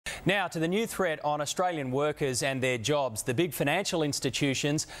Now to the new threat on Australian workers and their jobs. The big financial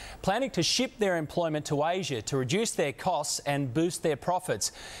institutions planning to ship their employment to Asia to reduce their costs and boost their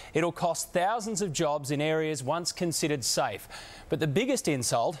profits. It'll cost thousands of jobs in areas once considered safe. But the biggest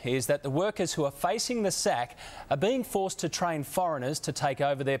insult is that the workers who are facing the sack are being forced to train foreigners to take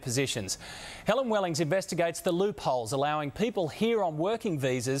over their positions. Helen Wellings investigates the loopholes allowing people here on working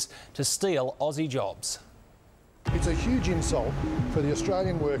visas to steal Aussie jobs. It's a huge insult for the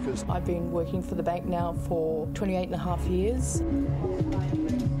Australian workers. I've been working for the bank now for 28 and a half years.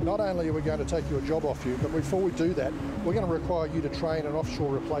 Not only are we going to take your job off you, but before we do that, we're going to require you to train an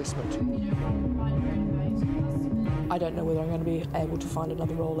offshore replacement. I don't know whether I'm going to be able to find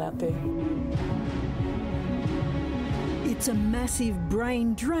another role out there. It's a massive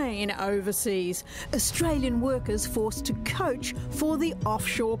brain drain overseas. Australian workers forced to coach for the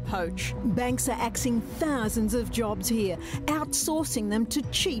offshore poach. Banks are axing thousands of jobs here, outsourcing them to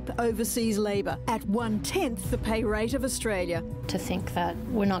cheap overseas labour at 1/10 the pay rate of Australia. To think that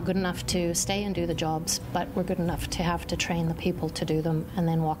we're not good enough to stay and do the jobs, but we're good enough to have to train the people to do them and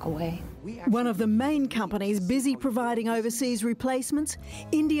then walk away. One of the main companies busy providing overseas replacements,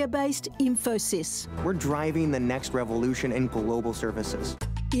 India-based Infosys. We're driving the next revolution in global services.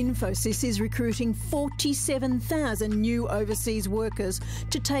 Infosys is recruiting 47,000 new overseas workers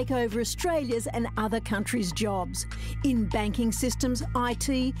to take over Australia's and other countries' jobs in banking systems,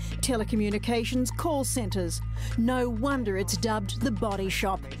 IT, telecommunications, call centres. No wonder it's dubbed the body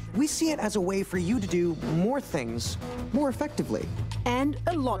shop. We see it as a way for you to do more things more effectively. And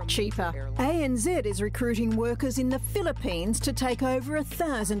a lot cheaper. ANZ is recruiting workers in the Philippines to take over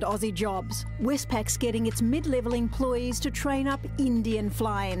 1,000 Aussie jobs. Westpac's getting its mid-level employees to train up Indian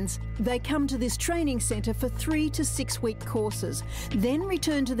fly-ins. They come to this training centre for 3 to 6 week courses, then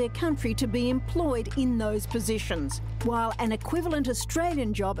return to their country to be employed in those positions. While an equivalent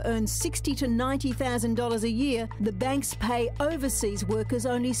Australian job earns $60,000 to $90,000 a year, the banks pay overseas workers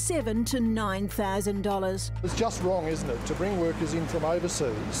only $7,000 to $9,000. It's just wrong, isn't it, to bring workers in from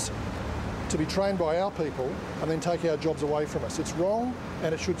overseas to be trained by our people and then take our jobs away from us. It's wrong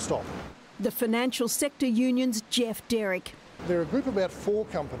and it should stop. The financial sector union's Jeff Derrick. There are a group of about 4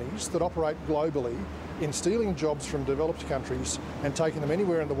 companies that operate globally in stealing jobs from developed countries and taking them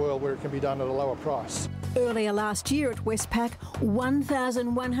anywhere in the world where it can be done at a lower price. Earlier last year at Westpac,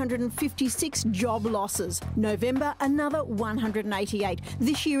 1,156 job losses. November, another 188.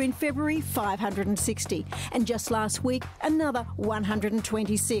 This year in February, 560. And just last week, another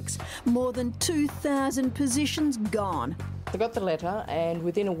 126. More than 2,000 positions gone. I got the letter and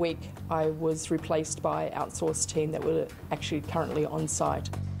within a week I was replaced by an outsourced team that were actually currently on site.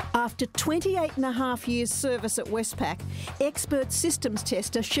 After 28 and a half years service at Westpac, expert systems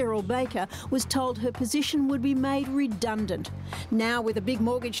tester Cheryl Baker was told her position would be made redundant. Now with a big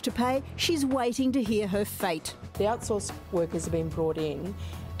mortgage to pay, she's waiting to hear her fate. The outsourced workers have been brought in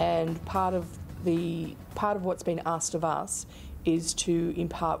and part of what's been asked of us is to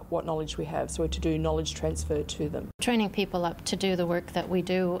impart what knowledge we have, so to do knowledge transfer to them. Training people up to do the work that we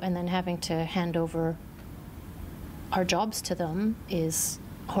do and then having to hand over our jobs to them is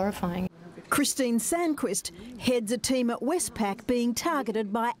horrifying. Christine Sandquist heads a team at Westpac being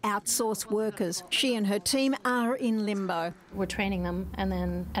targeted by outsourced workers. She and her team are in limbo. We're training them and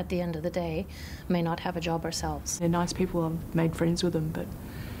then at the end of the day may not have a job ourselves. They're nice people, I've made friends with them, but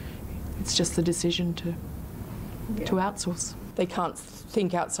it's just the decision to outsource. They can't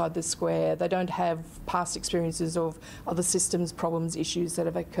think outside the square. They don't have past experiences of other systems, problems, issues that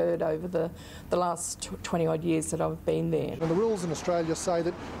have occurred over the last 20-odd years that I've been there. And the rules in Australia say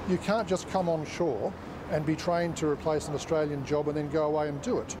that you can't just come on shore and be trained to replace an Australian job and then go away and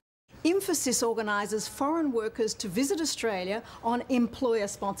do it. Infosys organises foreign workers to visit Australia on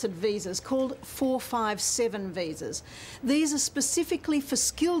employer-sponsored visas called 457 visas. These are specifically for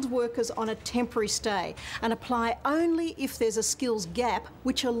skilled workers on a temporary stay and apply only if there's a skills gap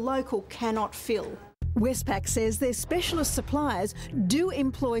which a local cannot fill. Westpac says their specialist suppliers do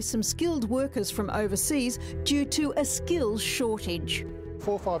employ some skilled workers from overseas due to a skills shortage.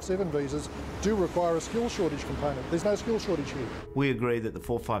 457 visas do require a skill shortage component. There's no skill shortage here. We agree that the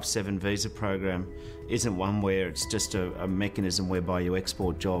 457 visa program isn't one where it's just a mechanism whereby you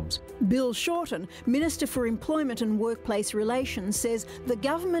export jobs. Bill Shorten, Minister for Employment and Workplace Relations, says the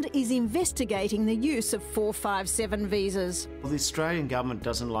government is investigating the use of 457 visas. Well, the Australian government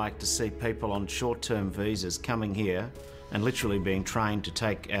doesn't like to see people on short-term visas coming here and literally being trained to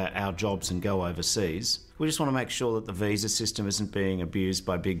take our jobs and go overseas. We just want to make sure that the visa system isn't being abused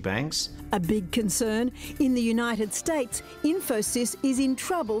by big banks. A big concern. In the United States, Infosys is in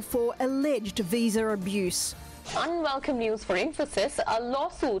trouble for alleged visa abuse. Unwelcome news for Infosys, a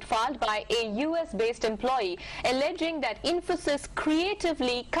lawsuit filed by a US-based employee alleging that Infosys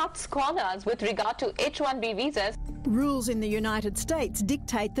creatively cuts corners with regard to H-1B visas. Rules in the United States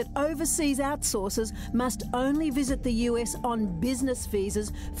dictate that overseas outsourcers must only visit the US on business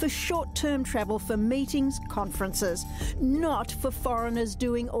visas for short-term travel for meetings, conferences, not for foreigners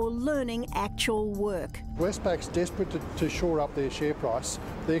doing or learning actual work. Westpac's desperate to shore up their share price.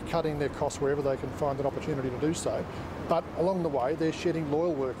 They're cutting their costs wherever they can find an opportunity to do so. But along the way, they're shedding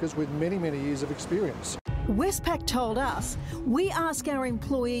loyal workers with many, many years of experience. Westpac told us, we ask our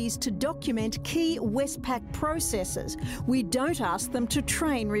employees to document key Westpac processes. We don't ask them to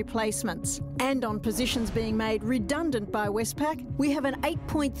train replacements. And on positions being made redundant by Westpac, we have an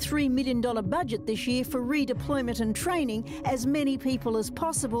 $8.3 million budget this year for redeployment and training as many people as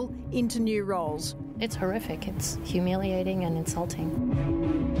possible into new roles. It's horrific. It's humiliating and insulting.